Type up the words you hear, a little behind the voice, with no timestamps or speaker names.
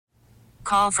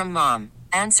Call from mom.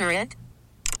 Answer it.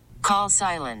 Call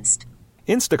silenced.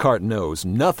 Instacart knows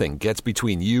nothing gets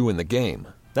between you and the game.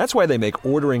 That's why they make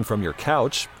ordering from your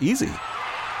couch easy.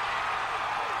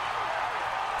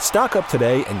 Stock up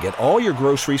today and get all your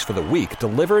groceries for the week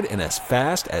delivered in as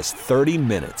fast as 30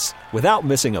 minutes without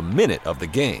missing a minute of the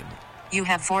game. You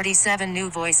have 47 new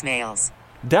voicemails.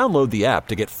 Download the app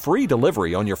to get free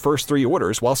delivery on your first 3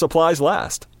 orders while supplies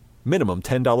last. Minimum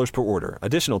 $10 per order.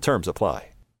 Additional terms apply.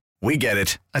 We get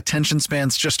it. Attention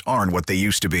spans just aren't what they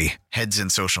used to be. Heads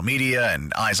in social media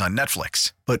and eyes on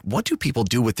Netflix. But what do people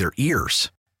do with their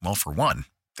ears? Well, for one,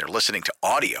 they're listening to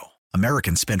audio.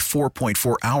 Americans spend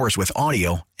 4.4 hours with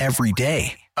audio every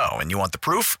day. Oh, and you want the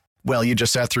proof? Well, you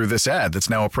just sat through this ad that's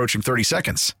now approaching 30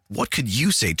 seconds. What could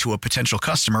you say to a potential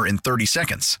customer in 30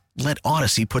 seconds? Let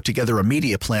Odyssey put together a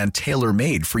media plan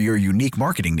tailor-made for your unique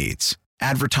marketing needs.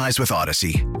 Advertise with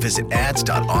Odyssey. Visit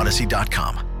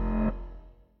ads.odyssey.com.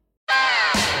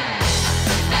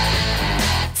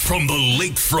 From the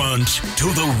lakefront to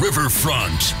the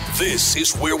riverfront, this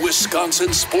is where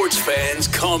Wisconsin sports fans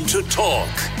come to talk.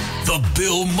 The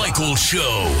Bill Michaels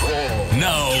Show.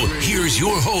 Now, here's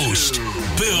your host,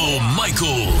 Bill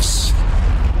Michaels.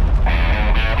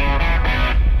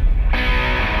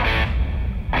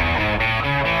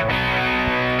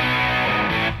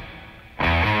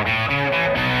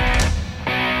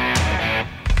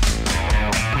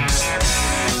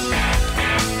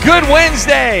 Good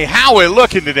Wednesday. How we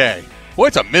looking today? Well,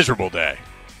 it's a miserable day.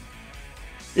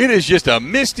 It is just a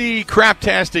misty,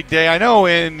 craptastic day. I know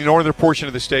in the northern portion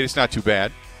of the state it's not too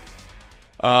bad.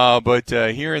 But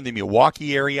here in the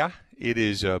Milwaukee area, it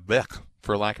is blech,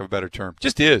 for lack of a better term.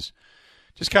 Just is.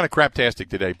 Just kind of craptastic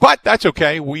today. But that's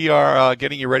okay. We are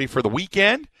getting you ready for the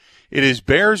weekend. It is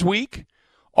Bears week.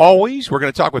 Always. We're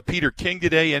going to talk with Peter King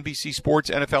today, NBC Sports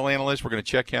NFL analyst. We're going to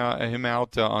check him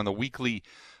out on the weekly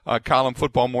column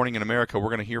Football Morning in America. We're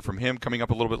going to hear from him coming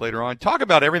up a little bit later on. Talk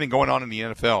about everything going on in the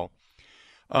NFL.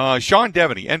 Sean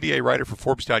Devaney, NBA writer for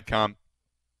Forbes.com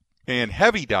and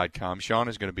Heavy.com. Sean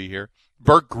is going to be here.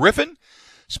 Bert Griffin,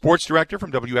 sports director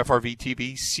from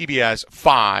WFRV-TV, CBS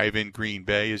 5 in Green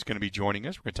Bay, is going to be joining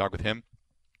us. We're going to talk with him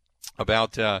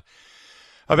about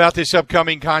this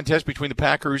upcoming contest between the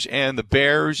Packers and the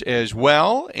Bears as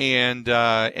well. And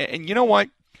you know what?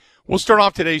 We'll start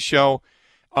off today's show.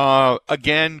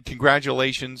 Again,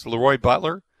 congratulations, Leroy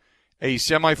Butler, a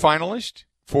semifinalist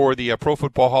for the Pro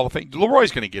Football Hall of Fame.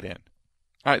 Leroy's going to get in.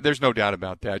 There's no doubt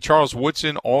about that. Charles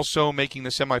Woodson also making the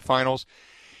semifinals.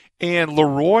 And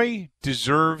Leroy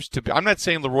deserves to be – I'm not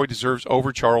saying Leroy deserves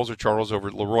over Charles or Charles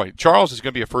over Leroy. Charles is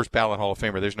going to be a first ballot Hall of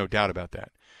Famer. There's no doubt about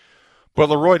that. But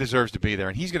Leroy deserves to be there,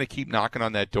 and he's going to keep knocking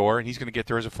on that door, and he's going to get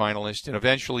there as a finalist, and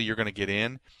eventually you're going to get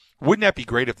in. Wouldn't that be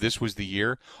great if this was the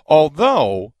year?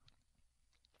 Although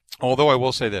I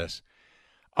will say this.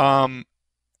 In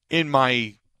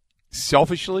my –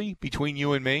 selfishly, between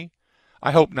you and me,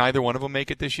 I hope neither one of them make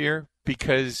it this year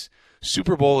because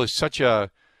Super Bowl is such a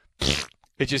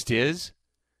 – it just is.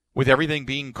 With everything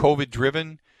being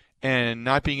COVID-driven and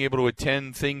not being able to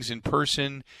attend things in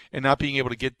person and not being able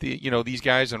to get these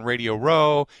guys on Radio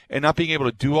Row and not being able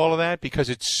to do all of that because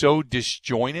it's so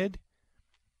disjointed,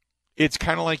 it's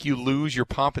kind of like you lose your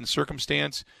pomp and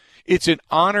circumstance. It's an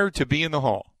honor to be in the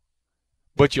hall,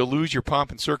 but you lose your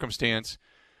pomp and circumstance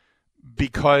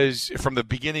because from the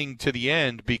beginning to the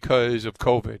end because of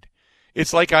COVID.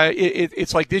 It's like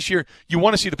it's like this year you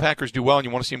want to see the Packers do well and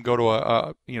you want to see them go to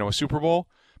a Super Bowl,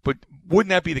 but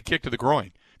wouldn't that be the kick to the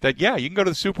groin? That you can go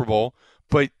to the Super Bowl,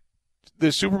 but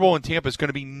the Super Bowl in Tampa is going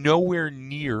to be nowhere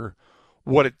near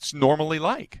what it's normally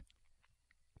like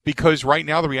because right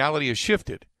now the reality has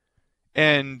shifted.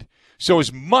 And so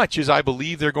as much as I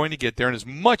believe they're going to get there and as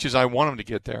much as I want them to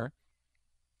get there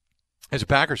as a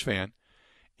Packers fan,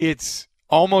 it's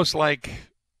almost like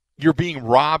you're being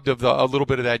robbed of a little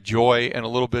bit of that joy and a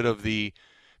little bit of the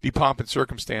pomp and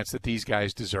circumstance that these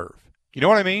guys deserve. You know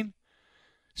what I mean?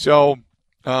 So,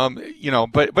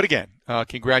 but again,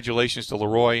 congratulations to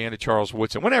Leroy and to Charles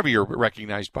Woodson. Whenever you're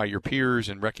recognized by your peers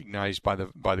and recognized by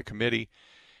the committee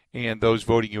and those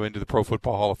voting you into the Pro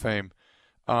Football Hall of Fame,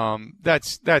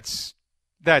 that's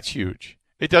huge.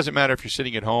 It doesn't matter if you're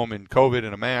sitting at home in COVID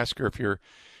and a mask or if you're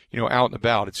out and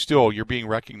about. It's still you're being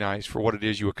recognized for what it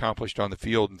is you accomplished on the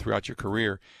field and throughout your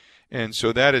career. And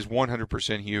so that is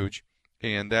 100% huge,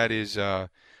 and that is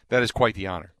quite the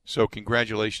honor. So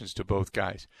congratulations to both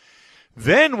guys.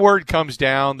 Then word comes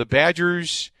down, the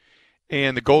Badgers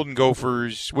and the Golden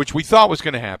Gophers, which we thought was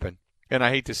going to happen, and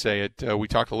I hate to say it. We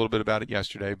talked a little bit about it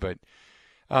yesterday, but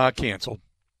canceled.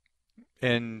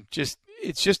 And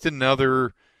it's just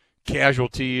another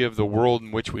casualty of the world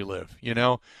in which we live,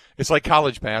 It's like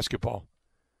college basketball.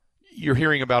 you're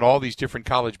hearing about all these different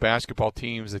college basketball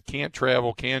teams that can't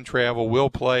travel, can travel, will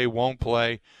play, won't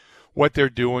play, what they're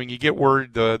doing. You get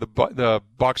word the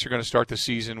Bucks are going to start the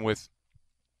season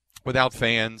without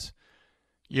fans.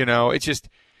 It's just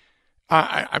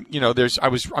I'm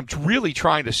really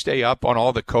trying to stay up on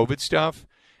all the COVID stuff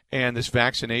and this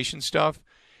vaccination stuff.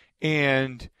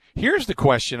 And here's the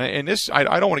question, and this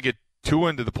I don't want to get too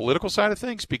into the political side of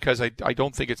things because I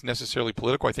don't think it's necessarily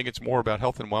political. I think it's more about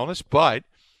health and wellness. But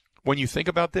when you think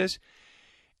about this,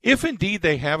 if indeed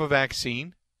they have a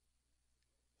vaccine,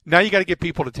 now you got to get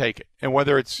people to take it. And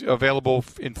whether it's available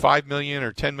in 5 million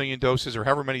or 10 million doses or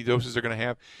however many doses they're going to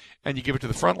have, and you give it to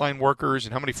the frontline workers,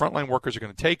 and how many frontline workers are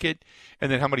going to take it,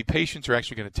 and then how many patients are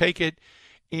actually going to take it.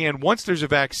 And once there's a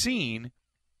vaccine,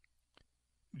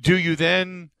 do you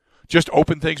then just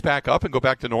open things back up and go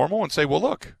back to normal and say, well,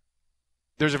 look,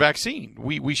 there's a vaccine.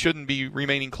 We shouldn't be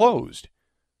remaining closed.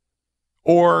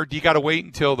 Or do you got to wait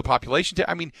until the population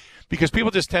because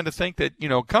people just tend to think that,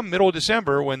 come middle of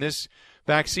December when this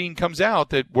vaccine comes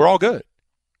out that we're all good.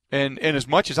 And as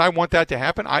much as I want that to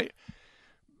happen, I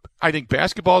think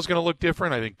basketball is going to look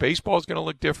different. I think baseball is going to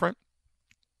look different.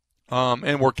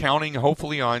 And we're counting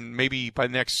hopefully on maybe by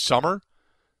next summer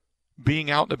being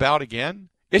out and about again.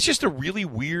 It's just a really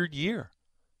weird year.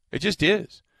 It just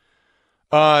is.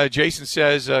 Jason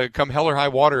says, come hell or high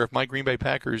water, if my Green Bay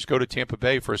Packers go to Tampa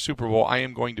Bay for a Super Bowl, I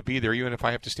am going to be there, even if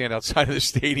I have to stand outside of the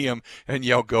stadium and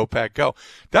yell, go, Pack, go.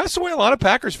 That's the way a lot of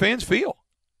Packers fans feel.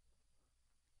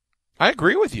 I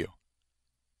agree with you.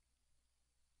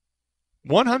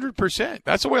 100%.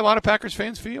 That's the way a lot of Packers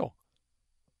fans feel.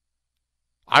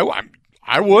 I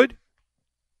would.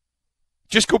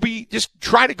 Just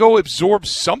try to go absorb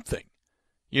something,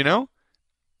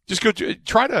 Just go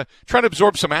try to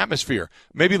absorb some atmosphere,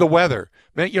 maybe the weather,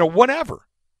 whatever.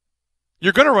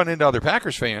 You're going to run into other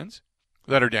Packers fans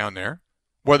that are down there,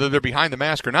 whether they're behind the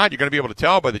mask or not. You're going to be able to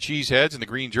tell by the cheese heads and the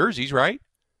green jerseys, right?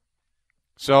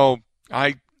 So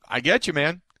I get you,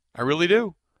 man. I really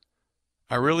do.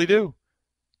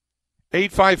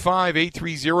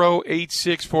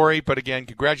 855-830-8648. But again,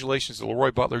 congratulations to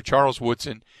Leroy Butler, Charles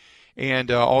Woodson, and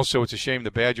also it's a shame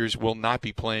the Badgers will not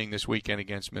be playing this weekend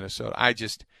against Minnesota. I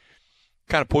just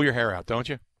kind of pull your hair out, don't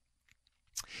you?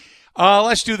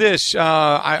 Let's do this.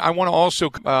 I want to also,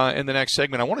 in the next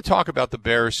segment, I want to talk about the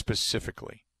Bears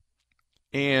specifically.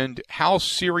 And how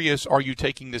serious are you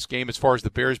taking this game as far as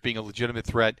the Bears being a legitimate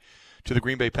threat to the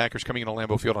Green Bay Packers coming into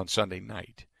Lambeau Field on Sunday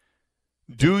night?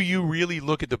 Do you really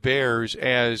look at the Bears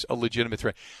as a legitimate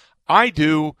threat? I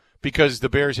do, because the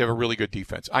Bears have a really good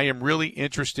defense. I am really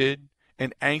interested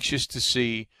and anxious to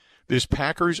see this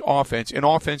Packers offense and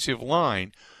offensive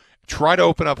line try to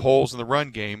open up holes in the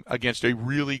run game against a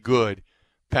really good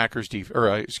Bears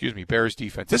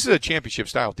defense. This is a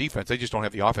championship-style defense. They just don't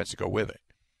have the offense to go with it.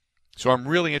 So I'm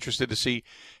really interested to see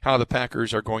how the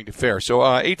Packers are going to fare. So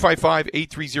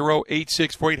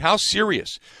 855-830-8648. How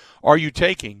serious are you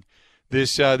taking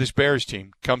this Bears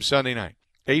team come Sunday night?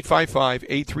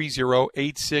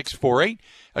 855-830-8648.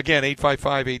 Again,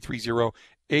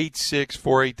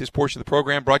 855-830-8648. This portion of the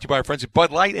program brought to you by our friends at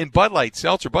Bud Light and Bud Light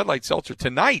Seltzer. Bud Light Seltzer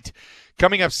tonight,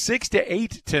 coming up 6 to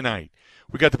 8 tonight.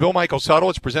 We got the Bill Michaels Huddle.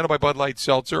 It's presented by Bud Light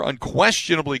Seltzer.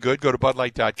 Unquestionably good. Go to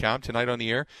BudLight.com. Tonight on the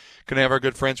air, going to have our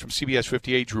good friends from CBS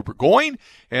 58, Drew Burgoyne,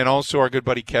 and also our good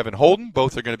buddy Kevin Holden.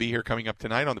 Both are going to be here coming up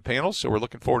tonight on the panel, so we're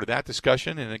looking forward to that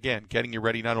discussion. And, again, getting you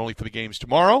ready not only for the games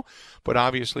tomorrow, but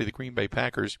obviously the Green Bay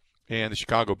Packers and the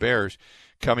Chicago Bears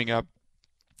coming up.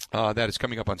 That is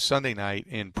coming up on Sunday night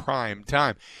in prime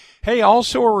time. Hey,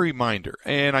 also a reminder,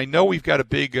 and I know we've got a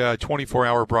big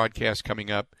 24-hour broadcast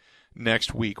coming up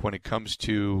next week when it comes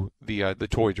to the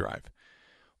toy drive.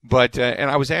 But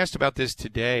and I was asked about this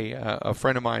today. A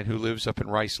friend of mine who lives up in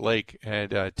Rice Lake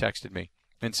had texted me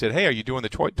and said, hey, are you doing the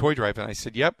toy drive? And I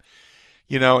said, yep.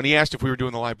 And he asked if we were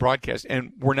doing the live broadcast,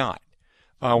 and we're not.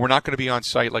 We're not going to be on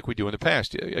site like we do in the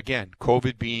past. Again,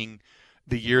 COVID being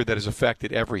the year that has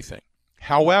affected everything.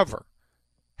 However,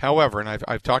 and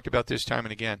I've talked about this time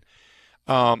and again,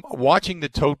 watching the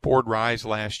tote board rise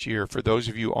last year, for those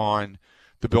of you on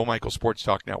the Bill Michaels Sports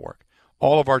Talk Network,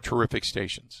 all of our terrific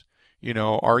stations,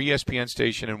 our ESPN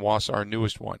station in Wausau, our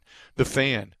newest one, The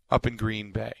Fan up in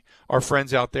Green Bay, our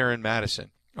friends out there in Madison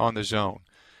on the Zone,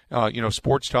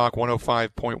 Sports Talk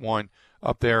 105.1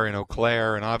 up there in Eau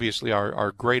Claire, and obviously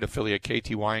our great affiliate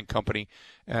KTY and Company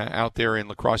out there in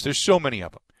La Crosse. There's so many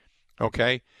of them,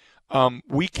 okay?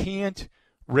 We can't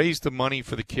raise the money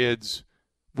for the kids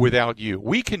without you.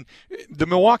 The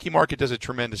Milwaukee market does a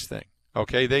tremendous thing.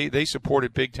 Okay, they support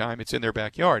it big time. It's in their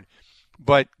backyard.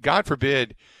 But God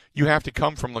forbid you have to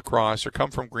come from La Crosse or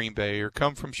come from Green Bay or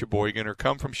come from Sheboygan or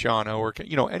come from Shawano or,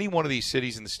 any one of these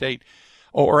cities in the state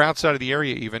or outside of the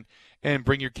area even, and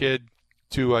bring your kid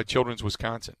to Children's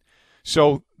Wisconsin.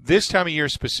 So this time of year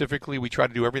specifically, we try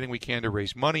to do everything we can to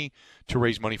raise money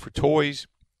for toys.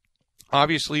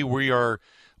 Obviously, we are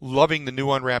loving the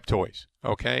new unwrapped toys,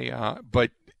 okay?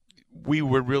 But we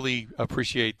would really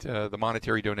appreciate the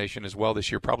monetary donation as well this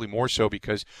year, probably more so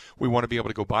because we want to be able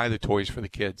to go buy the toys for the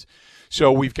kids. So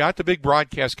we've got the big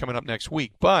broadcast coming up next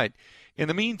week. But in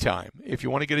the meantime, if you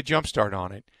want to get a jump start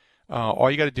on it, all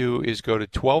you got to do is go to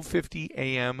 1250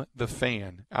 AM The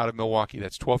Fan out of Milwaukee.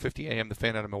 That's 1250 AM The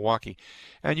Fan out of Milwaukee.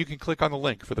 And you can click on the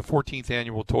link for the 14th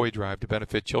annual toy drive to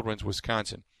benefit Children's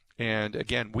Wisconsin. And,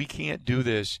 again, we can't do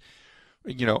this,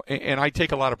 and I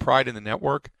take a lot of pride in the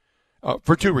network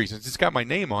for two reasons. It's got my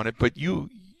name on it, but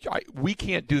we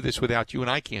can't do this without you,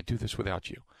 and I can't do this without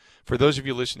you. For those of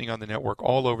you listening on the network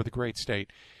all over the great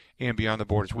state and beyond the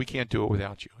borders, we can't do it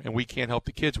without you, and we can't help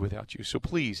the kids without you. So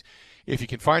please, if you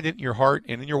can find it in your heart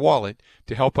and in your wallet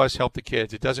to help us help the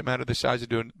kids, it doesn't matter the size of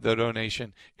the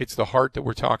donation. It's the heart that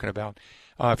we're talking about.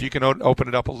 If you can open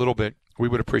it up a little bit, we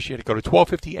would appreciate it. Go to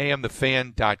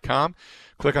 1250amthefan.com.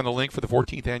 Click on the link for the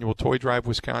 14th Annual Toy Drive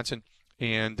Wisconsin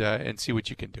and see what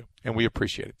you can do. And we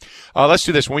appreciate it. Let's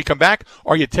do this. When we come back,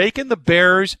 are you taking the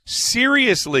Bears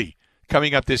seriously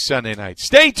coming up this Sunday night?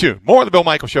 Stay tuned. More of the Bill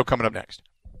Michaels Show coming up next.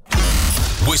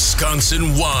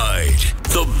 Wisconsin-wide,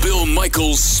 the Bill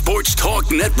Michaels Sports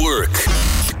Talk Network.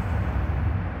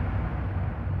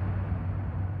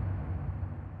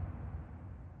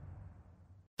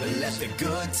 Let the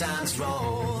good times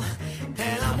roll,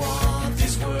 and I want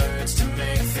these words to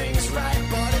make things right,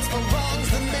 but it's the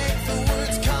wrongs that make the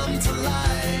words come to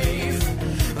life.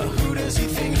 Who does he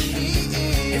think he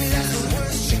is? If that's the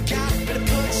worst you got, better put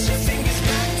your fingers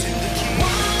back to the key.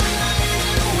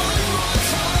 One more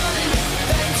time,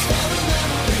 thanks for the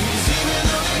memories, even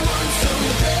though they weren't so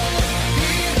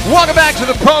bad. Welcome back to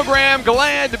the program.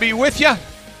 Glad to be with you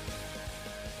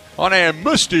on a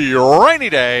misty,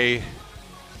 rainy day.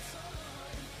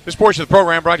 This portion of the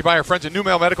program brought to you by our friends at New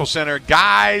Male Medical Center.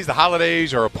 Guys, the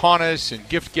holidays are upon us, and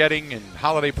gift getting and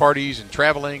holiday parties and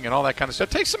traveling and all that kind of stuff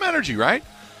takes some energy, right?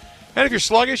 And if you're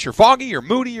sluggish, you're foggy, you're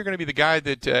moody, you're going to be the guy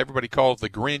that everybody calls the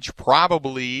Grinch,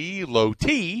 probably low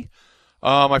T.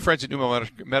 My friends at New Male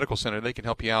Medical Center, they can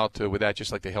help you out with that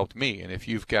just like they helped me. And if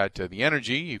you've got the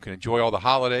energy, you can enjoy all the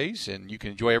holidays, and you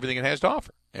can enjoy everything it has to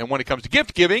offer. And when it comes to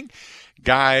gift giving,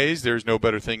 guys, there's no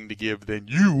better thing to give than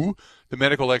you. The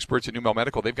medical experts at New Male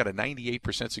Medical, they've got a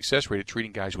 98% success rate at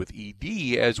treating guys with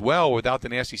ED as well without the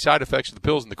nasty side effects of the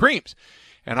pills and the creams.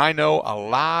 And I know a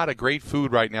lot of great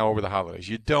food right now over the holidays.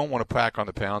 You don't want to pack on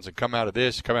the pounds and come out of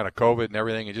COVID and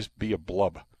everything and just be a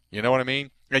blub. You know what I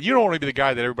mean? And you don't want to be the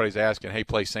guy that everybody's asking, hey,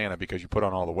 play Santa because you put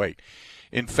on all the weight.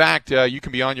 In fact, you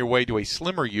can be on your way to a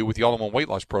slimmer you with the All-in-One Weight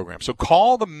Loss Program. So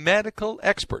call the medical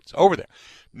experts over there.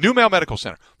 New Male Medical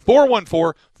Center,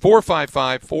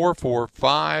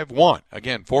 414-455-4451.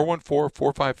 Again,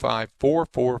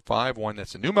 414-455-4451.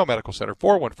 That's the New Male Medical Center,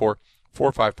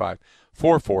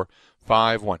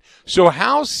 414-455-4451. So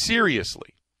how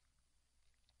seriously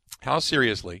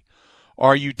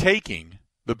are you taking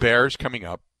the Bears coming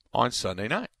up on Sunday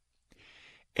night?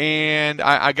 And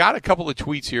I got a couple of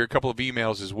tweets here, a couple of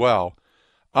emails as well.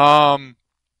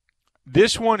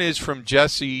 This one is from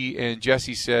Jesse, and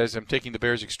Jesse says, I'm taking the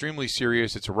Bears extremely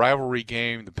serious. It's a rivalry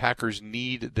game. The Packers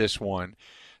need this one.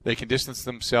 They can distance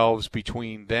themselves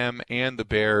between them and the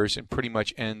Bears and pretty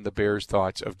much end the Bears'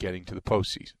 thoughts of getting to the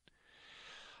postseason.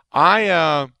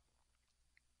 I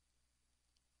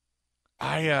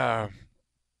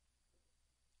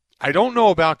don't know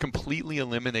about completely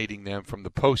eliminating them from the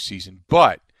postseason,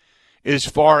 but as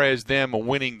far as them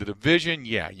winning the division,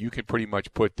 yeah, you can pretty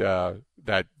much put that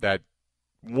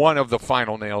one of the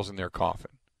final nails in their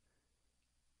coffin.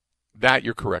 That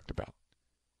you're correct about.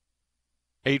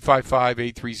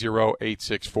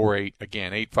 855-830-8648.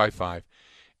 Again,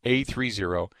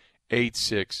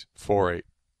 855-830-8648.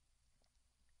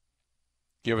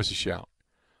 Give us a shout.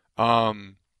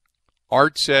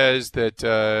 Art says that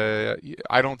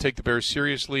I don't take the Bears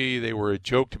seriously. They were a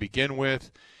joke to begin with.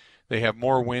 They have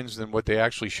more wins than what they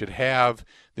actually should have.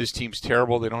 This team's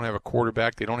terrible. They don't have a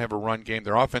quarterback. They don't have a run game.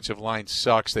 Their offensive line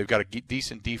sucks. They've got a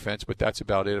decent defense, but that's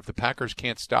about it. If the Packers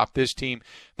can't stop this team,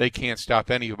 they can't stop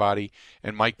anybody,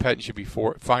 and Mike Pettin should be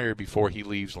fired before he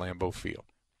leaves Lambeau Field.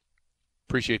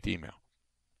 Appreciate the email.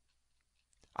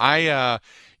 It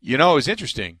was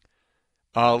interesting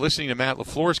listening to Matt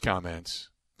LaFleur's comments,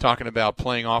 talking about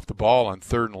playing off the ball on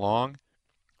 3rd and long,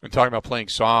 and talking about playing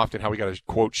soft and how we got to,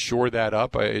 quote, shore that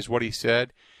up, is what he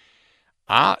said.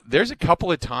 there's a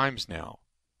couple of times now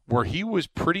where he was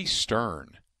pretty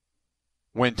stern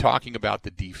when talking about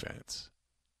the defense.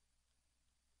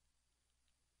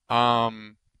 I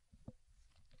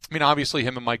mean, obviously,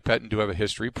 him and Mike Pettine do have a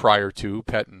history prior to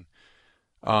Pettine,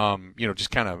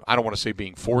 just kind of, I don't want to say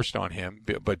being forced on him,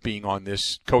 but being on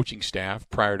this coaching staff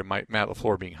prior to Matt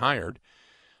LaFleur being hired.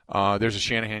 There's a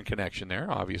Shanahan connection there,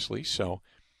 obviously. So,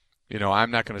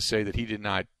 I'm not going to say that he did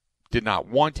not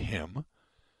want him,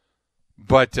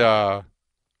 but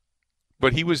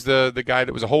he was the guy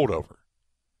that was a holdover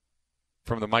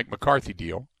from the Mike McCarthy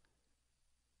deal,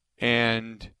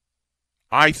 and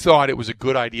I thought it was a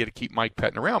good idea to keep Mike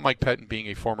Pettine around. Mike Pettine being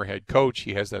a former head coach,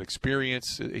 he has that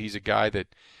experience. He's a guy that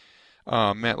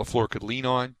Matt LaFleur could lean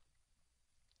on.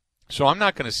 So I'm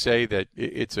not going to say that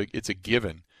it's a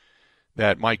given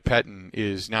that Mike Pettine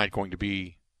is not going to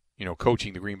be,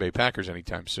 coaching the Green Bay Packers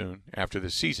anytime soon after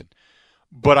this season.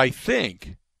 But I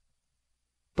think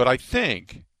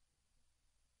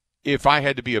if I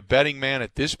had to be a betting man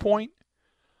at this point,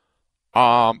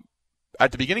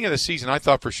 at the beginning of the season, I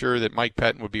thought for sure that Mike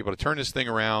Pettine would be able to turn this thing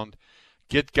around,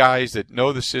 get guys that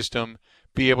know the system,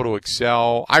 be able to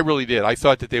excel. I really did. I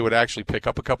thought that they would actually pick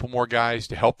up a couple more guys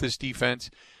to help this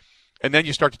defense. And then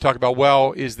you start to talk about,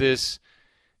 well, is it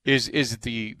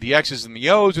the X's and the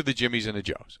O's or the Jimmies and the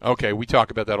Joes? Okay, we talk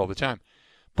about that all the time.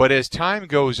 But as time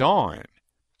goes on,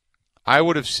 I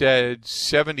would have said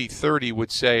 70-30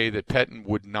 would say that Pettine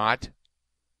would not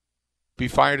be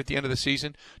fired at the end of the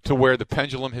season, to where the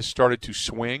pendulum has started to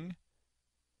swing,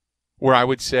 where I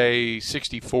would say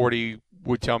 60-40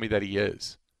 would tell me that he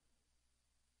is.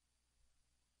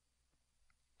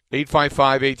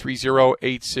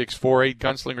 855-830-8648.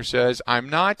 Gunslinger says, I'm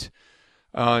not,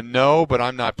 no, but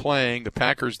I'm not playing. The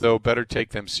Packers, though, better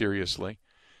take them seriously.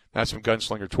 That's from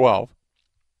Gunslinger 12.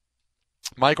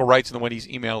 Michael writes in the Wendy's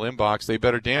email inbox, they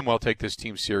better damn well take this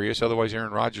team serious, otherwise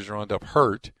Aaron Rodgers will end up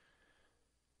hurt.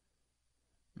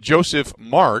 Joseph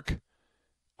Mark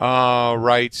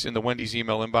writes in the Wendy's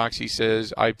email inbox, he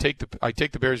says, I take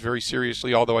the Bears very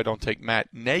seriously, although I don't take Matt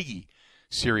Nagy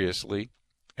seriously.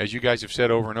 As you guys have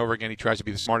said over and over again, he tries to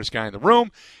be the smartest guy in the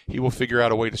room. He will figure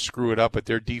out a way to screw it up, but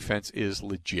their defense is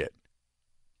legit.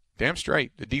 Damn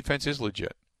straight, the defense is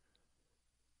legit.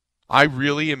 I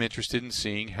really am interested in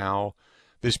seeing how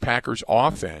this Packers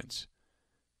offense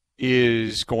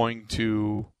is going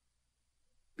to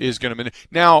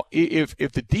now, if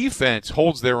the defense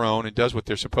holds their own and does what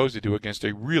they're supposed to do against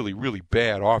a really, really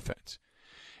bad offense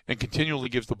and continually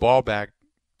gives the ball back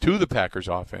to the Packers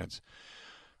offense,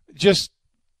 just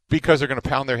because they're going to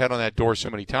pound their head on that door so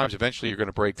many times, eventually you're going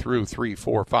to break through 3,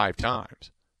 4, 5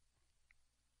 times.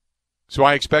 So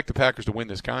I expect the Packers to win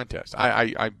this contest.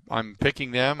 I'm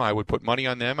picking them. I would put money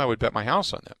on them. I would bet my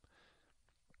house on them.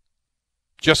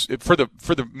 Just for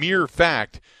the mere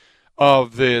fact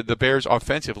of the Bears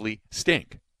offensively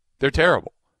stink. They're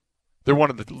terrible. They're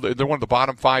one of the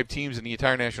bottom 5 teams in the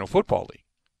entire National Football League.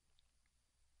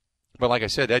 But like I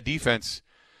said, that defense,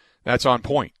 that's on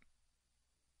point.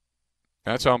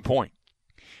 That's on point.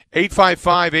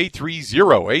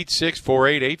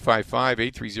 855-830-8648,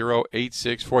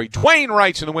 855-830-8648. Dwayne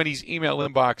writes in the Wendy's email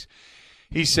inbox,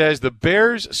 he says, the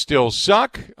Bears still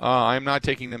suck. I'm not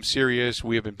taking them serious.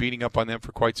 We have been beating up on them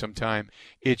for quite some time.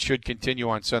 It should continue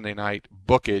on Sunday night.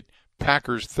 Book it.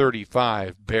 Packers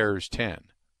 35, Bears 10.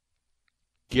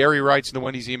 Gary writes in the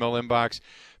Wendy's email inbox,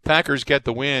 Packers get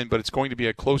the win, but it's going to be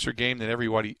a closer game than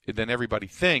everybody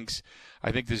thinks.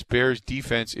 I think this Bears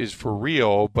defense is for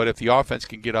real, but if the offense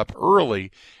can get up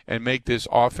early and make this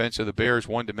offense of the Bears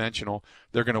one-dimensional,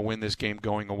 they're going to win this game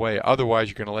going away. Otherwise,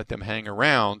 you're going to let them hang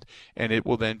around, and it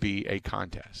will then be a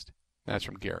contest. That's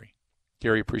from Gary.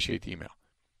 Gary, appreciate the email.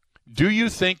 Do you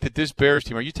think that this Bears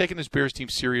team, are you taking this Bears team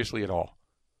seriously at all?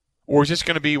 Or is this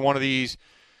going to be one of these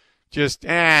just,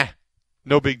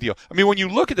 no big deal? I mean, when you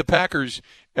look at the Packers'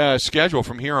 schedule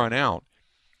from here on out,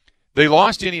 they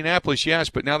lost Indianapolis, yes,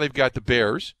 but now they've got the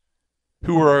Bears,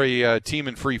 who are a team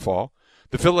in free fall,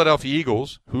 the Philadelphia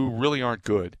Eagles, who really aren't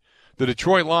good, the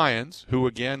Detroit Lions, who,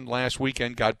 again, last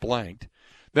weekend got blanked,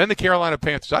 then the Carolina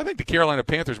Panthers. I think the Carolina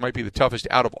Panthers might be the toughest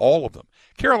out of all of them.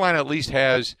 Carolina at least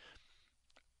has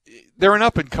 – they're an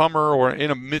up-and-comer or in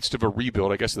the midst of a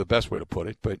rebuild, I guess is the best way to put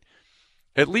it, but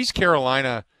at least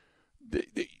Carolina,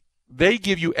 they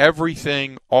give you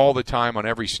everything all the time on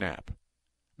every snap.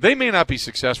 They may not be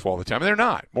successful all the time. They're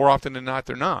not. More often than not,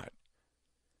 they're not.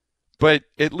 But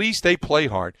at least they play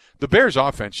hard. The Bears'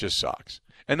 offense just sucks.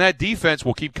 And that defense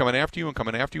will keep coming after you and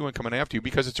coming after you and coming after you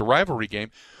because it's a rivalry game.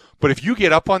 But if you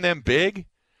get up on them big,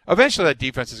 eventually that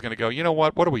defense is going to go, you know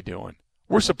what are we doing?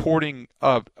 We're supporting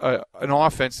an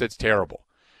offense that's terrible.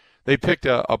 They picked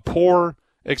a poor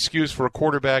excuse for a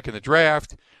quarterback in the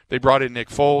draft. They brought in Nick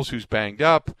Foles, who's banged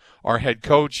up. Our head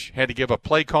coach had to give up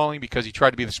play calling because he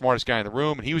tried to be the smartest guy in the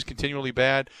room, and he was continually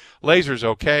bad. Lazer's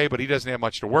okay, but he doesn't have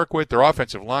much to work with. Their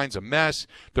offensive line's a mess.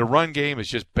 Their run game is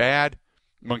just bad.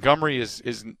 Montgomery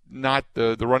is not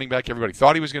the running back everybody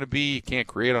thought he was going to be. He can't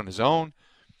create on his own.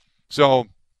 So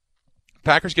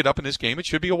Packers get up in this game. It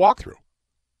should be a walkthrough.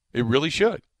 It really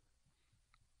should.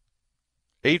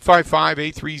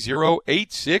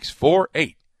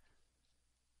 855-830-8648.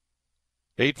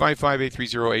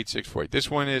 855-830-8648.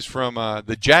 This one is from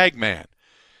the Jagman.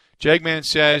 Jagman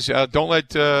says, don't let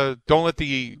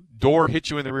the door hit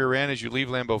you in the rear end as you leave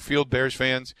Lambeau Field, Bears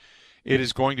fans. It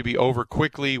is going to be over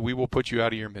quickly. We will put you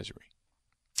out of your misery.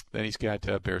 Then he's got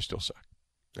Bears still suck.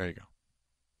 There you go.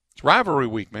 It's rivalry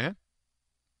week, man.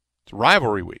 It's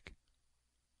rivalry week.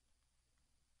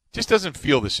 Just doesn't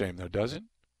feel the same, though, does it?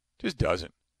 Just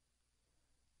doesn't.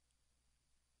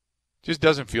 Just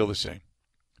doesn't feel the same.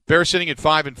 Bears sitting at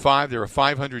 5-5. They're a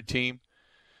 500 team.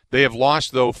 They have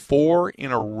lost, though, 4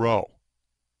 in a row.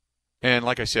 And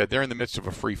like I said, they're in the midst of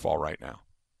a free fall right now.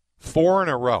 4 in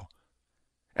a row.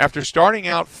 After starting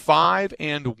out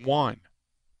 5-1,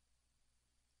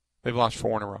 they've lost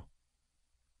 4 in a row.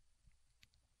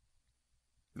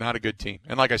 Not a good team.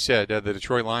 And like I said, the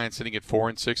Detroit Lions sitting at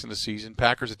 4-6 in the season.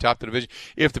 Packers atop the division.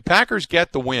 If the Packers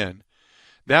get the win,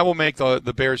 that will make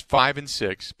the Bears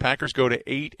 5-6. Packers go to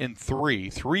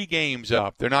 8-3, 3 games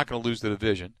up. They're not going to lose the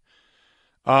division.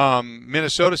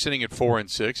 Minnesota sitting at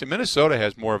 4-6, and Minnesota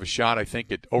has more of a shot, I think,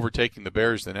 at overtaking the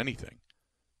Bears than anything.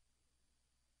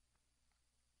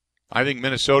 I think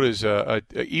Minnesota's,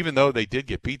 even though they did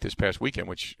get beat this past weekend,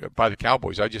 which by the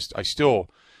Cowboys, I still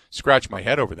scratch my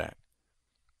head over that.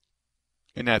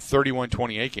 In that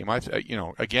 31-28 game,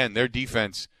 again, their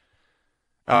defense.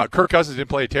 Kirk Cousins didn't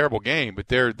play a terrible game, but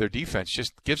their defense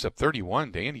just gives up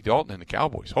 31 to Andy Dalton and the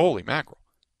Cowboys. Holy mackerel!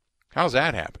 How's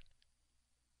that happen?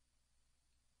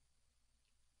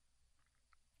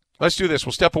 Let's do this.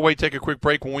 We'll step away, take a quick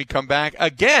break. When we come back,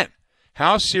 again,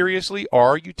 how seriously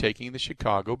are you taking the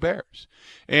Chicago Bears?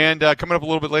 And coming up a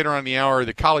little bit later on in the hour,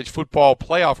 the college football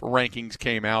playoff rankings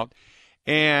came out,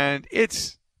 and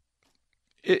it's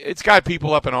got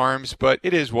people up in arms, but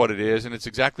it is what it is, and it's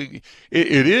exactly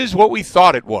it is what we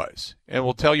thought it was. And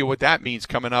we'll tell you what that means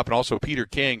coming up. And also Peter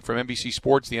King from NBC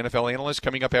Sports, the NFL analyst,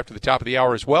 coming up after the top of the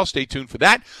hour as well. Stay tuned for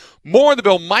that. More of the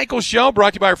Bill Michaels Show,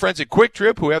 brought to you by our friends at Quick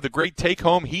Trip, who have the great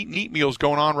take-home heat and eat meals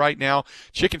going on right now.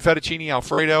 Chicken fettuccine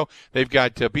Alfredo. They've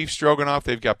got beef stroganoff.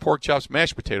 They've got pork chops,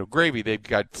 mashed potato gravy. They've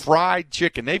got fried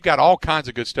chicken. They've got all kinds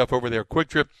of good stuff over there at Quick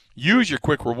Trip. Use your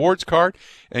Quick Rewards card,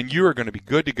 and you are going to be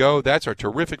good to go. That's our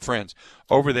terrific friends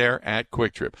over there at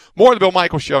Quick Trip. More of the Bill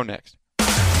Michaels Show next.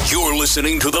 You're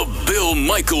listening to the Bill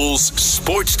Michaels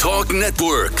Sports Talk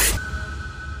Network.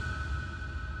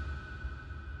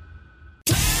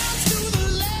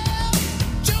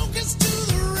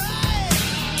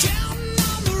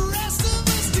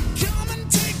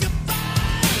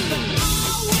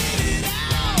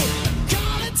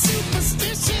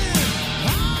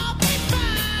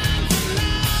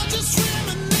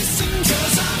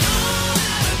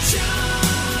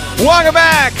 Welcome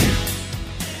back.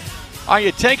 Are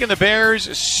you taking the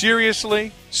Bears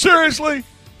seriously? Seriously?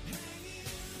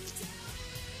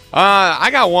 I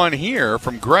got one here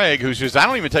from Greg who says, I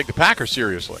don't even take the Packers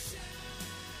seriously.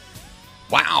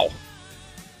 Wow.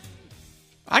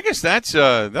 I guess that's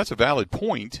a valid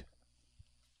point.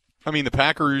 I mean, the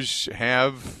Packers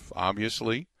have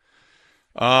obviously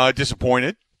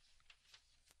disappointed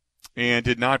and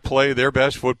did not play their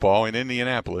best football in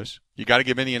Indianapolis. You got to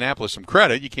give Indianapolis some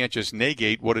credit. You can't just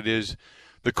negate what it is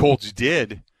the Colts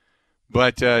did.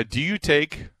 But do you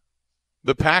take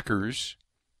the Packers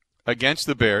against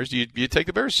the Bears? Do you take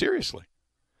the Bears seriously?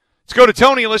 Let's go to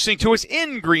Tony listening to us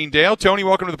in Greendale. Tony,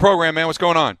 welcome to the program, man. What's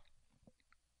going on?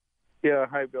 Yeah,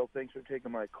 hi, Bill. Thanks for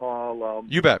taking my call.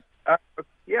 You bet.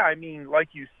 Yeah, I mean, like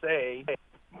you say,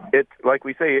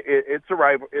 it's a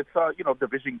rival. It's a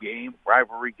division game,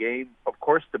 rivalry game. Of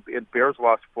course, the Bears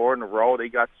lost 4 in a row. They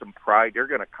got some pride. They're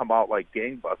going to come out like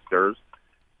gangbusters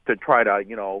to try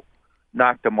to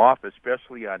knock them off,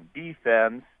 especially on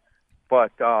defense.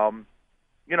 But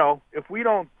if we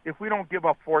don't give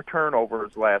up 4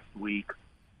 turnovers last week,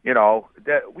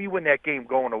 that we win that game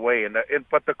going away.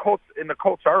 But the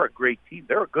Colts are a great team.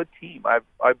 They're a good team.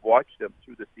 I've watched them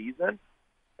through the season.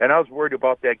 And I was worried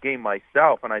about that game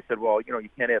myself, and I said, well, you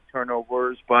can't have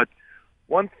turnovers. But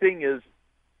one thing is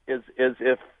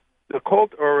if the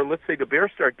Colts, or let's say the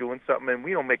Bears, start doing something and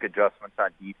we don't make adjustments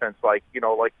on defense, like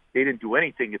they didn't do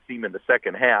anything, it seemed, in the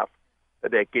second half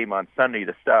of that game on Sunday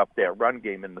to stop that run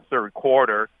game in the third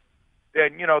quarter.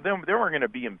 then then we're going to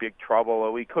be in big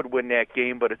trouble. We could win that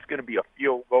game, but it's going to be a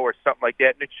field goal or something like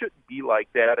that, and it shouldn't be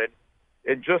like that.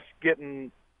 And just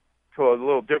getting to a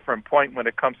little different point when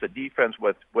it comes to defense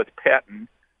with Patton.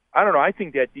 I don't know. I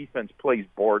think that defense plays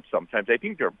bored sometimes. I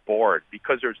think they're bored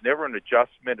because there's never an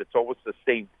adjustment. It's always the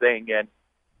same thing. And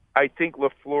I think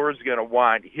LaFleur is going to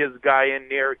want his guy in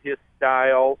there, his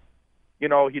style. He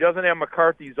doesn't have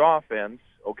McCarthy's offense,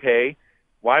 okay?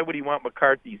 Why would he want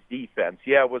McCarthy's defense?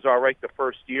 Yeah, it was all right the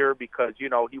first year because, he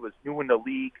was new in the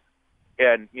league.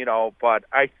 And, but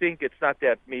I think it's not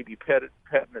that maybe Patton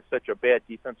is such a bad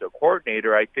defensive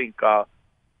coordinator. I think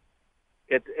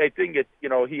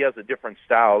he has a different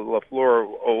style.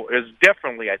 LaFleur is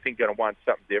definitely, I think, going to want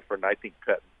something different. I think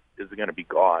Patton is going to be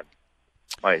gone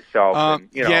myself.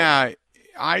 Yeah,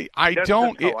 I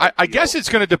don't. I guess it's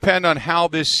going to depend on how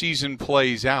this season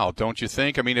plays out, don't you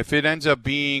think? I mean, if it ends up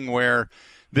being where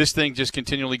this thing just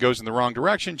continually goes in the wrong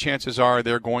direction, chances are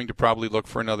they're going to probably look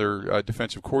for another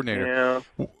defensive coordinator.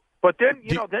 Yeah. But then,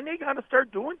 then they got to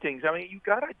start doing things. I mean, you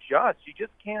got to adjust. You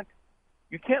just can't.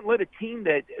 You can't let a team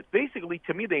that basically,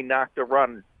 to me, they knocked the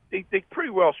run. They pretty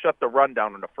well shut the run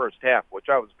down in the first half, which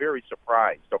I was very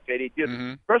surprised. Okay, they did,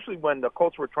 especially when the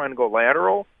Colts were trying to go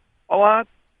lateral a lot.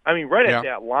 I mean, right at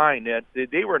that line, that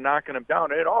they were knocking them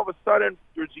down, and all of a sudden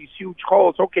there's these huge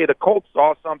holes. Okay, the Colts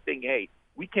saw something. Hey,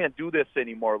 we can't do this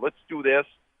anymore. Let's do this.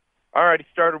 All right, he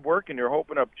started working. They're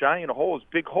opening up giant holes,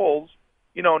 big holes.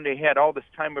 And they had all this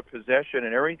time of possession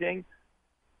and everything.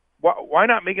 Why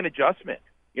not make an adjustment?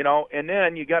 And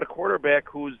then you got a quarterback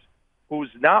who's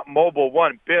not mobile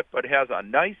one bit, but has a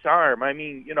nice arm. I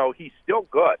mean, he's still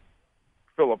good,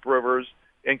 Phillip Rivers,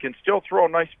 and can still throw a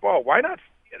nice ball. Why not,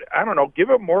 I don't know, give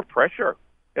him more pressure?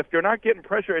 If they're not getting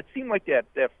pressure, it seemed like that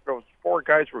those four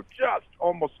guys were just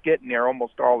almost getting there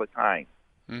almost all the time.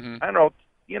 I don't know.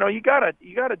 You gotta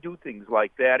do things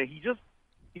like that. And he's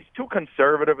too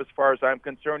conservative as far as I'm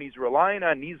concerned. He's relying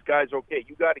on these guys. Okay,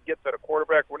 you got to get to the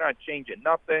quarterback. We're not changing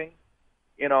nothing.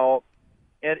 And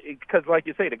because, like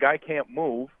you say, the guy can't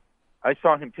move. I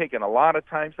saw him taking a lot of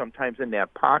time, sometimes in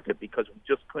that pocket, because we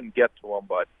just couldn't get to him.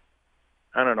 But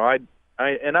I don't know.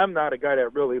 And I'm not a guy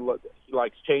that really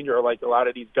likes change, or like a lot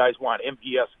of these guys want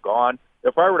MVS gone.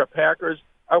 If I were the Packers,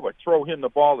 I would throw him the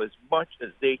ball as much as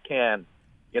they can.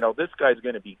 This guy's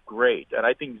going to be great, and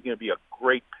I think he's going to be a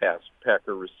great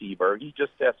Packer receiver. He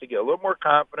just has to get a little more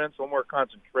confidence, a little more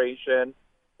concentration.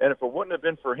 And if it wouldn't have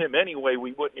been for him anyway,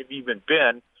 we wouldn't have even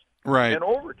been in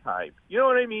overtime. You know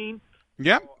what I mean?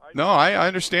 Yep. No, I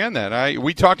understand that.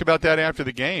 We talked about that after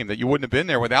the game, that you wouldn't have been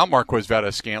there without Marquez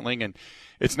Valdes-Scantling, and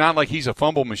it's not like he's a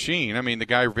fumble machine. I mean, the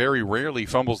guy very rarely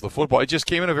fumbles the football. It just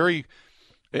came in a very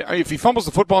 – if he fumbles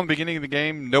the football in the beginning of the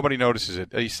game, nobody notices it.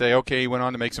 They say, okay, he went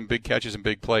on to make some big catches and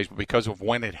big plays, but because of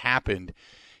when it happened,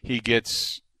 he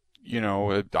gets –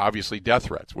 obviously death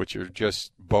threats, which are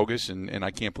just bogus, and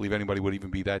I can't believe anybody would even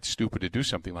be that stupid to do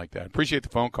something like that. Appreciate the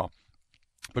phone call.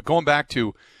 But going back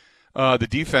to the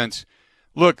defense,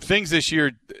 look, things this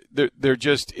year, they're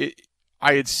just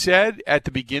I had said at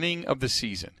the beginning of the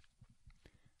season,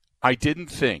 I didn't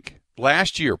think.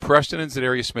 Last year, Preston and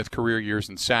Zadarius Smith career years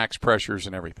and sacks, pressures,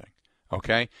 and everything,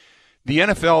 okay? The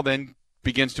NFL then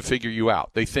begins to figure you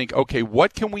out. They think, okay,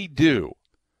 what can we do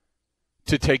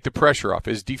to take the pressure off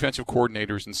as defensive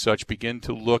coordinators and such begin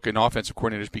to look, and offensive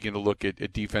coordinators begin to look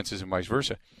at defenses and vice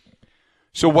versa.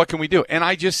 So what can we do? And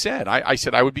I just said, I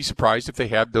said I would be surprised if they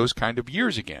had those kind of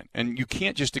years again. And you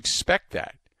can't just expect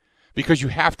that, because you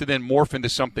have to then morph into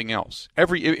something else.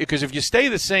 Because if you stay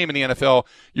the same in the NFL,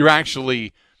 you're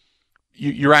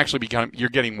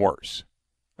getting worse.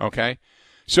 Okay?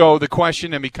 So the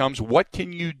question then becomes, what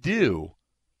can you do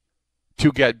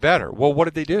to get better? Well, what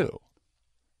did they do?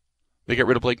 They get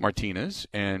rid of Blake Martinez,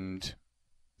 and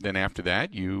then after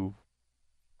that, you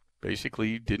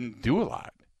basically didn't do a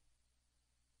lot.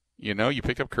 You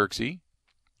picked up Kirksey,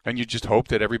 and you just hope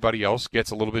that everybody else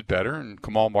gets a little bit better, and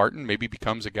Kamal Martin maybe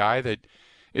becomes a guy that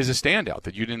is a standout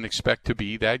that you didn't expect to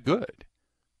be that good.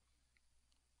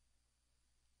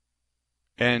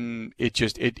 And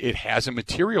it hasn't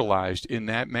materialized in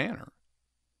that manner.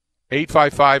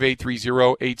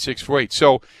 855-830-8648.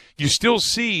 So you still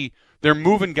see they're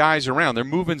moving guys around. They're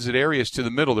moving Zadarius to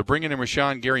the middle. They're bringing in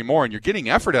Rashawn Gary Moore, and you're getting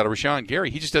effort out of Rashawn Gary.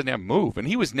 He just doesn't have move. And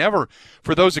he was never,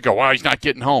 for those that go, well, he's not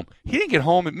getting home. He didn't get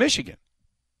home at Michigan.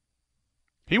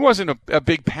 He wasn't a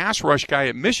big pass rush guy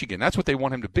at Michigan. That's what they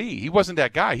want him to be. He wasn't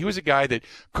that guy. He was a guy that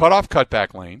cut off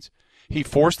cutback lanes. He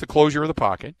forced the closure of the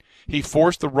pocket. He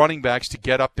forced the running backs to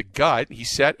get up the gut. He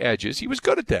set edges. He was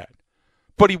good at that.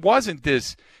 But he wasn't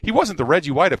the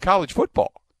Reggie White of college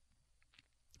football.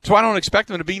 So I don't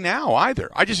expect him to be now either.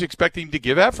 I just expect him to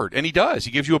give effort, and he does.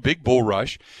 He gives you a big bull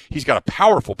rush. He's got a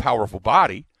powerful, powerful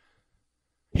body.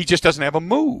 He just doesn't have a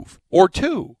move or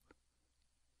two.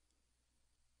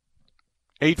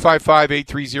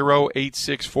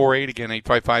 855-830-8648. Again,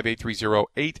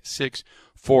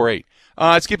 855-830-8648.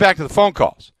 Let's get back to the phone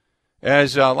calls,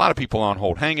 as a lot of people on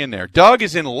hold. Hang in there. Doug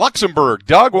is in Luxembourg.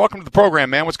 Doug, welcome to the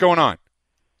program, man. What's going on?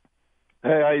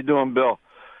 Hey, how you doing, Bill?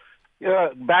 Yeah,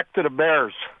 back to the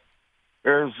Bears.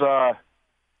 There's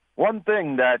one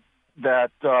thing that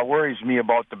worries me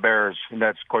about the Bears, and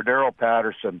that's Cordero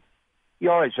Patterson. He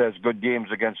always has good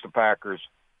games against the Packers.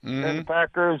 Mm-hmm. And the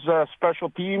Packers' special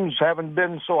teams haven't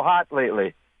been so hot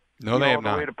lately. No, they have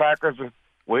not. The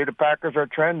way the Packers are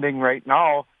trending right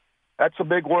now, that's a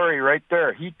big worry right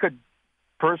there. He could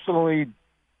personally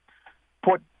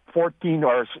put 14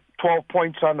 or 12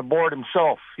 points on the board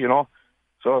himself,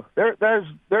 So there's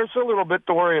a little bit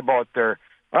to worry about there.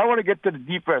 I want to get to the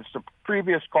defense. The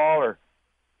previous caller,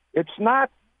 it's not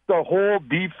the whole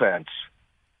defense.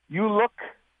 You look,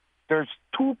 there's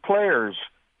two players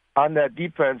on that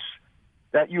defense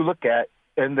that you look at,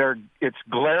 and it's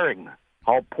glaring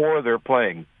how poor they're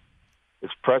playing.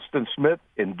 It's Preston Smith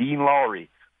and Dean Lowry.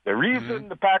 The reason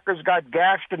the Packers got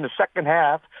gashed in the second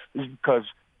half is because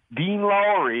Dean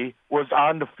Lowry was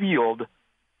on the field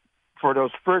for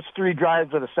those first three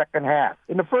drives of the second half.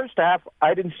 In the first half,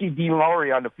 I didn't see Dean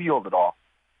Lowry on the field at all.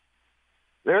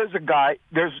 There's a guy,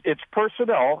 it's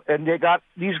personnel, and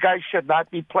these guys should not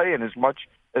be playing as much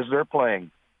as they're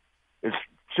playing. It's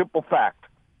simple fact.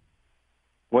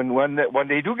 When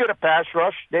they do get a pass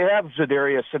rush, they have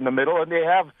Za'Darius in the middle, and they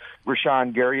have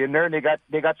Rashawn Gary in there, and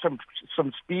they got some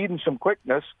speed and some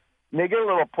quickness, and they get a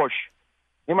little push.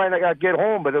 They might not get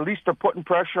home, but at least they're putting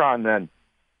pressure on then.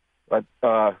 But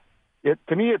to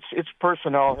me, it's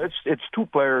personnel. It's two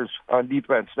players on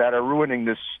defense that are ruining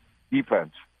this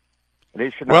defense.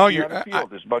 They should not be on the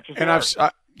field as much as they are.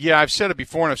 I've said it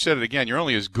before and I've said it again. You're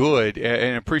only as good,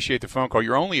 and appreciate the phone call,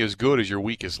 you're only as good as your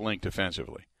weakest link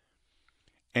defensively.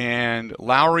 And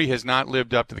Lowry has not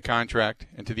lived up to the contract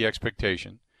and to the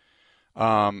expectation.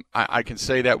 I can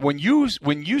say that when you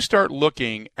start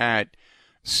looking at,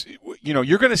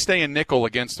 you're going to stay in nickel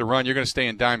against the run, you're going to stay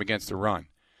in dime against the run.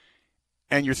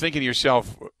 And you're thinking to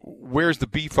yourself, where's the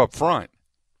beef up front?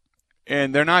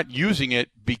 And they're not using it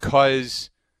because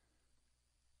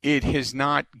it has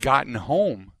not gotten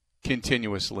home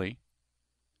continuously.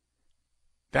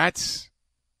 That's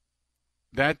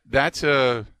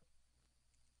an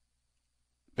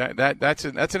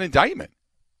indictment.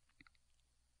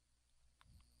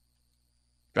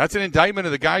 That's an indictment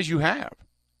of the guys you have.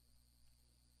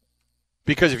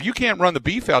 Because if you can't run the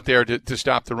beef out there to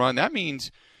stop the run, that means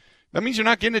you're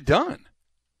not getting it done.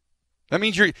 That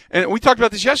means and we talked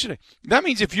about this yesterday. That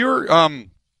means if you're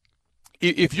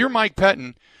Mike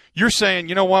Pettin, you're saying,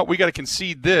 you know what, we got to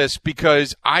concede this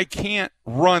because I can't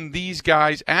run these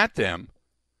guys at them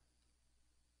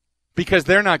because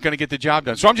they're not going to get the job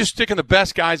done. So I'm just sticking the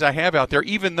best guys I have out there,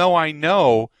 even though I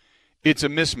know it's a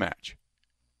mismatch.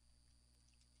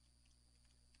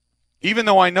 Even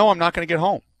though I know I'm not going to get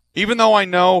home. Even though I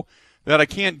know that I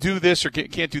can't do this or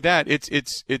can't do that, it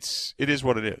is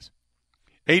what it is.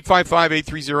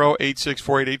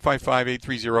 855-830-8648,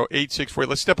 855-830-8648.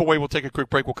 Let's step away. We'll take a quick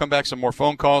break. We'll come back, some more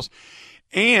phone calls.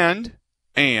 And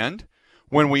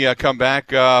when we come back,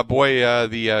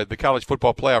 the college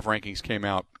football playoff rankings came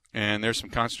out, and there's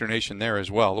some consternation there as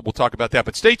well. We'll talk about that.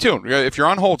 But stay tuned. If you're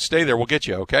on hold, stay there. We'll get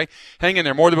you, okay? Hang in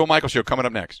there. More of the Bill Michaels Show coming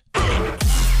up next.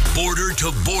 Border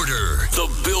to Border, the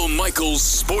Bill Michaels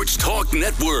Sports Talk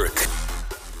Network.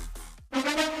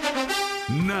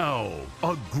 Now,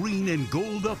 a green and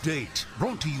gold update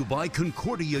brought to you by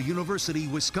Concordia University,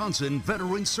 Wisconsin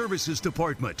Veteran Services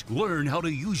Department. Learn how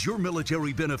to use your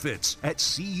military benefits at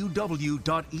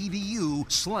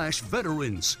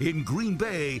cuw.edu/veterans. In Green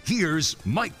Bay, here's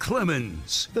Mike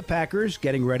Clemens. The Packers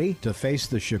getting ready to face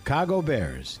the Chicago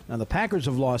Bears. Now, the Packers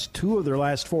have lost 2 of their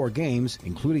last 4 games,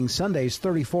 including Sunday's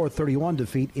 34-31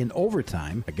 defeat in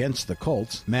overtime against the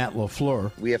Colts. Matt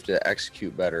LaFleur. We have to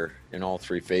execute better in all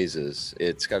 3 phases.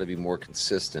 It's got to be more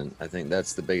consistent. I think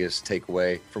that's the biggest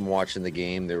takeaway from watching the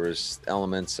game. There was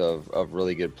elements of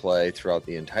really good play throughout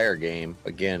the entire game.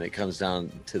 Again, it comes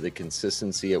down to the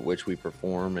consistency at which we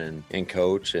perform and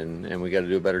coach, and we got to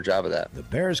do a better job of that. The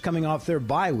Bears coming off their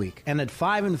bye week and at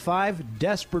 5-5,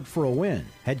 desperate for a win.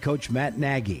 Head coach Matt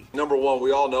Nagy. Number one,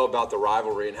 we all know about the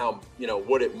rivalry and how,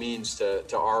 what it means to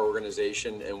our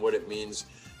organization and what it means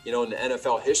in the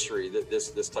NFL history, that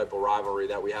this type of rivalry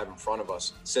that we have in front of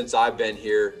us. Since I've been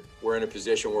here, we're in a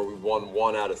position where we've won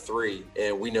 1 out of 3,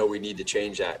 and we know we need to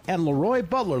change that. And Leroy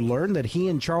Butler learned that he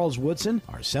and Charles Woodson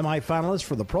are semifinalists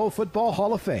for the Pro Football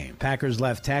Hall of Fame. Packers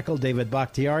left tackle David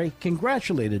Bakhtiari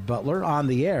congratulated Butler on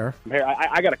the air. Hey,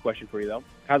 I got a question for you, though.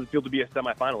 How does it feel to be a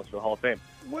semifinalist for the Hall of Fame?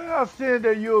 Well,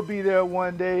 Senator, you'll be there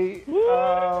one day.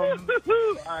 All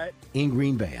right. In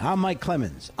Green Bay, I'm Mike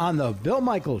Clemens on The Bill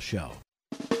Michaels Show.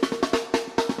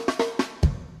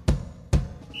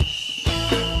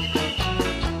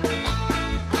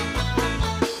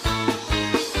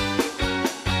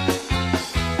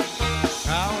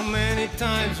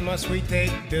 Must we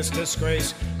take this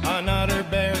disgrace? Another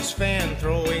Bears fan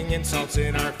throwing insults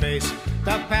in our face.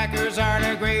 The Packers are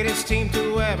the greatest team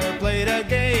to ever play the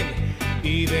game,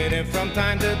 even if from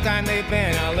time to time they've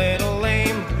been a little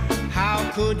lame.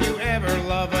 How could you ever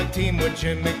love a team with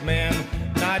Jim McMahon?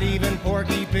 Not even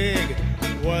Porky Pig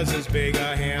was as big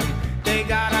a ham. They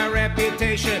got a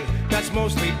reputation that's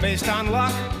mostly based on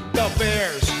luck. The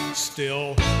Bears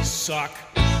still suck.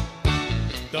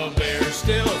 The Bears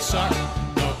still suck.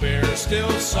 Bears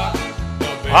still suck.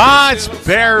 It's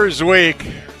Bears Week.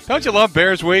 Don't you love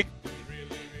Bears Week?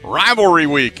 Rivalry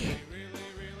week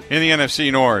in the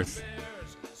NFC North.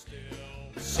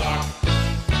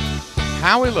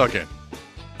 How we looking?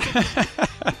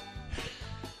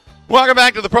 Welcome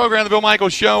back to the program, The Bill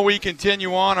Michaels Show. We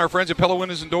continue on. Our friends at Pella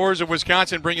Windows and Doors of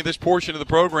Wisconsin bring you this portion of the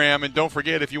program. And don't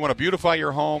forget, if you want to beautify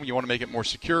your home, you want to make it more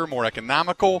secure, more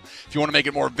economical, if you want to make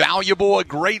it more valuable, a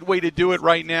great way to do it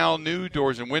right now, new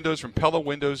doors and windows from Pella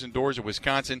Windows and Doors of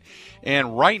Wisconsin.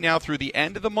 And right now through the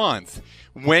end of the month,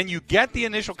 when you get the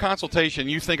initial consultation,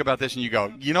 you think about this and you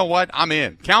go, you know what, I'm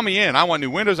in. Count me in. I want new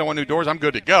windows. I want new doors. I'm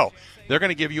good to go. They're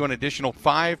going to give you an additional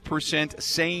 5%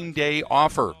 same-day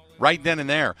offer. Right then and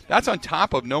there. That's on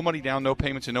top of no money down, no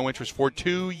payments, and no interest for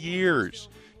 2 years.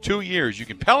 2 years. You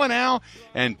can Pella now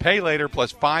and pay later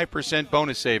plus 5%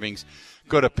 bonus savings.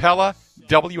 Go to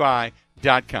PellaWI.com.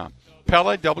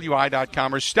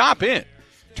 PellaWI.com or stop in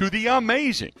to the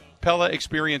amazing Pella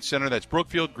Experience Center. That's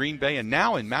Brookfield, Green Bay, and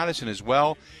now in Madison as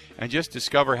well. And just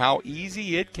discover how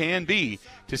easy it can be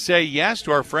to say yes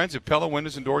to our friends at Pella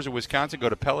Windows and Doors of Wisconsin. Go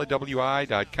to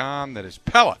PellaWI.com. That is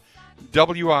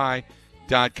PellaWI.com.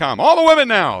 All the women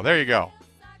now. There you go.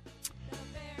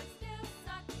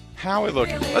 How are we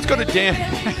looking? Let's go to Dan.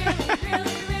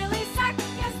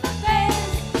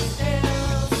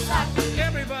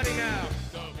 Everybody now.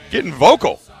 Getting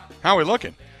vocal. How are we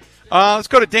looking? Let's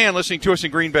go to Dan listening to us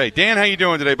in Green Bay. Dan, how you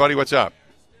doing today, buddy? What's up?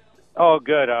 Oh,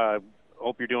 good.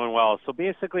 Hope you're doing well. So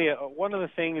basically, one of the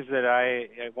things that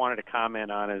I wanted to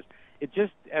comment on is, it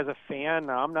just, as a fan,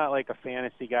 I'm not like a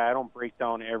fantasy guy. I don't break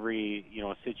down every,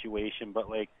 situation, but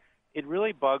like, it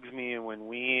really bugs me when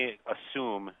we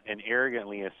assume, and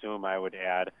arrogantly assume, I would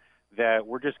add, that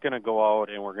we're just going to go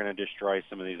out and we're going to destroy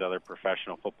some of these other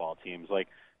professional football teams. Like,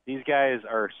 these guys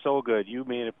are so good. You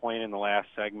made a point in the last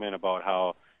segment about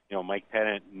how, Mike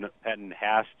Pettin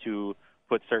has to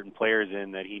put certain players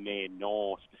in that he may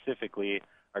know specifically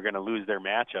are going to lose their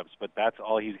matchups, but that's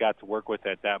all he's got to work with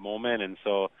at that moment, and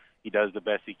so he does the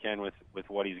best he can with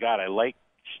what he's got. I like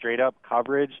straight-up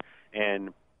coverage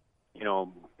and,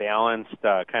 balanced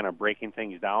kind of breaking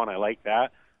things down. I like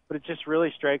that. But it just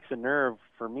really strikes a nerve,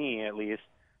 for me at least,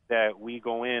 that we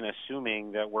go in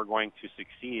assuming that we're going to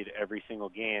succeed every single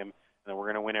game and that we're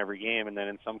going to win every game, and then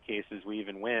in some cases we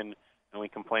even win, and we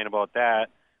complain about that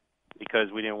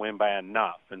because we didn't win by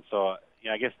enough. And so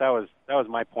I guess that was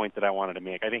my point that I wanted to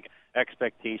make. I think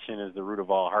expectation is the root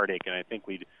of all heartache, and I think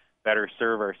we'd better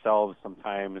serve ourselves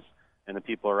sometimes and the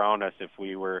people around us if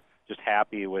we were just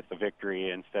happy with the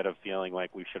victory instead of feeling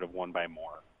like we should have won by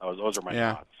more. Those are my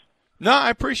thoughts. No,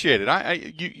 I appreciate it.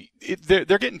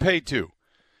 They're getting paid too,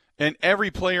 and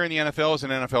every player in the NFL is an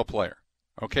NFL player.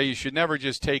 Okay, you should never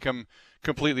just take them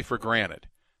completely for granted.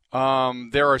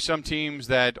 There are some teams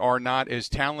that are not as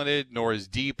talented nor as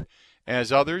deep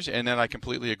as others, and that I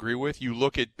completely agree with. You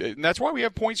look at, and that's why we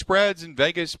have point spreads, and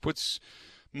Vegas puts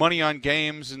money on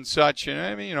games and such, and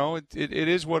I mean, it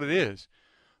is what it is.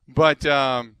 But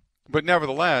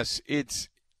nevertheless, it's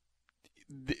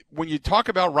when you talk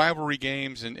about rivalry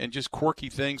games and just quirky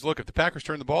things. Look, if the Packers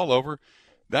turn the ball over,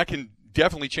 that can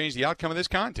definitely change the outcome of this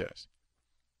contest.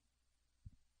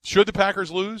 Should the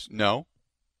Packers lose? No.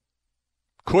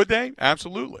 Could they?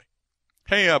 Absolutely.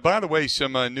 Hey, by the way,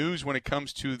 some news when it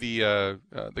comes to the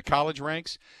college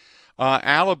ranks.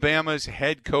 Alabama's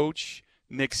head coach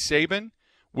Nick Saban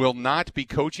will not be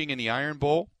coaching in the Iron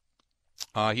Bowl.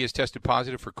 He has tested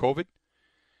positive for COVID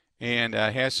and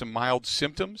has some mild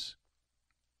symptoms.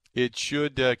 It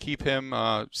should keep him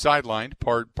sidelined,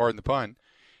 pardon the pun,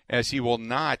 as he will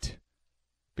not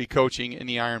be coaching in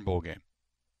the Iron Bowl game.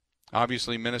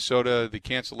 Obviously, Minnesota, the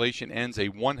cancellation ends a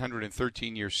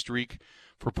 113-year streak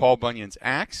for Paul Bunyan's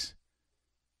axe.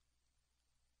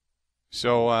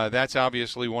 So that's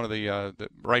obviously one of the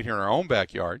right here in our own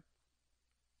backyard.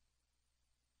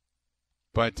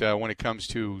 But when it comes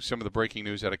to some of the breaking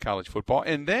news out of college football.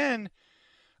 And then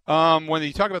when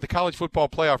you talk about the college football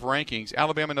playoff rankings,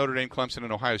 Alabama, Notre Dame, Clemson,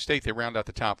 and Ohio State, they round out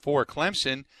the top four.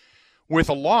 Clemson with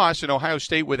a loss and Ohio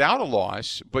State without a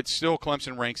loss, but still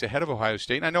Clemson ranks ahead of Ohio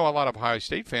State. And I know a lot of Ohio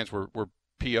State fans were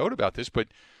PO'd about this, but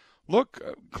look,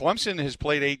 Clemson has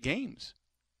played 8 games.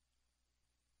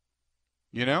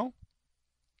 You know?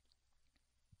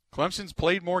 Clemson's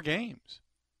played more games.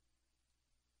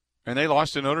 And they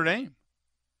lost to Notre Dame.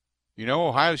 You know,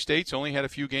 Ohio State's only had a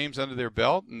few games under their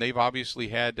belt, and they've obviously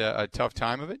had a tough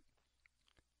time of it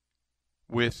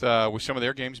with some of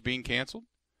their games being canceled.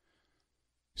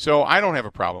 So I don't have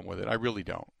a problem with it. I really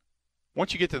don't.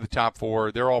 Once you get to the top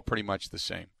 4, they're all pretty much the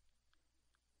same.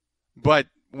 But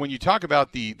when you talk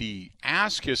about the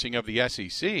ass-kissing of the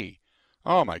SEC,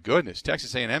 oh, my goodness.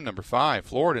 Texas A&M, number 5.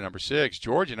 Florida, number 6.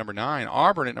 Georgia, number 9.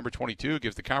 Auburn at number 22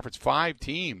 gives the conference 5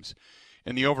 teams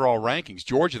in the overall rankings.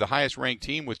 Georgia, the highest-ranked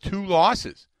team with 2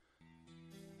 losses.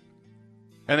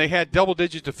 And they had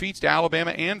double-digit defeats to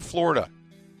Alabama and Florida.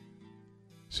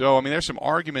 So, I mean, there's some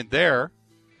argument there.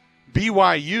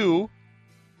 BYU,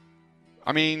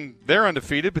 I mean, they're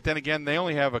undefeated, but then again, they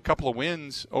only have a couple of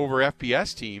wins over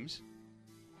FBS teams.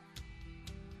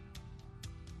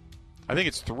 I think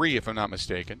it's 3, if I'm not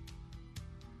mistaken.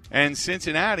 And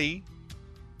Cincinnati,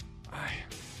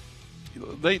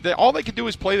 all they can do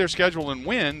is play their schedule and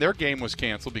win. Their game was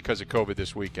canceled because of COVID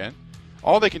this weekend.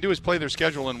 All they can do is play their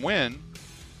schedule and win,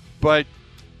 but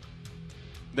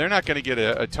they're not going to get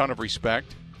a ton of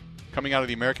respect coming out of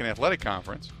the American Athletic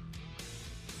Conference.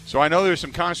 So I know there's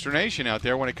some consternation out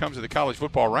there when it comes to the college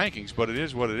football rankings, but it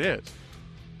is what it is.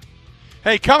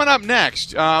 Hey, coming up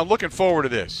next, looking forward to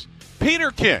this,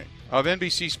 Peter King of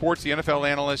NBC Sports, the NFL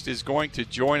analyst, is going to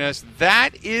join us.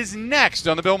 That is next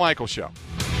on The Bill Michaels Show.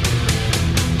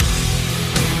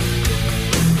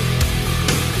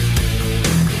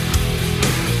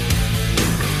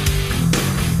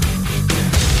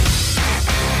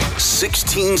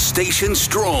 "16 stations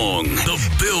strong.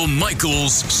 The Bill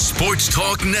Michaels Sports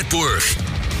Talk Network.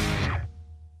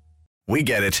 We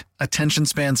get it. Attention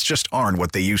spans just aren't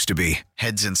what they used to be.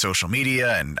 Heads in social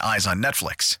media and eyes on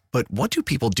Netflix. But what do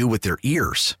people do with their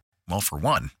ears? Well, for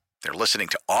one, they're listening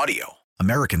to audio.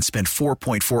 Americans spend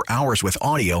 4.4 hours with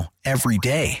audio every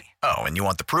day. Oh, and you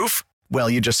want the proof? Well,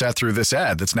 you just sat through this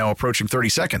ad that's now approaching 30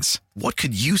 seconds. What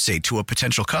could you say to a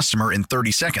potential customer in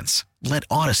 30 seconds? Let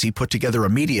Odyssey put together a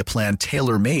media plan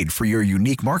tailor-made for your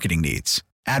unique marketing needs.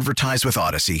 Advertise with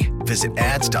Odyssey. Visit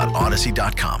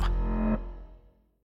ads.odyssey.com.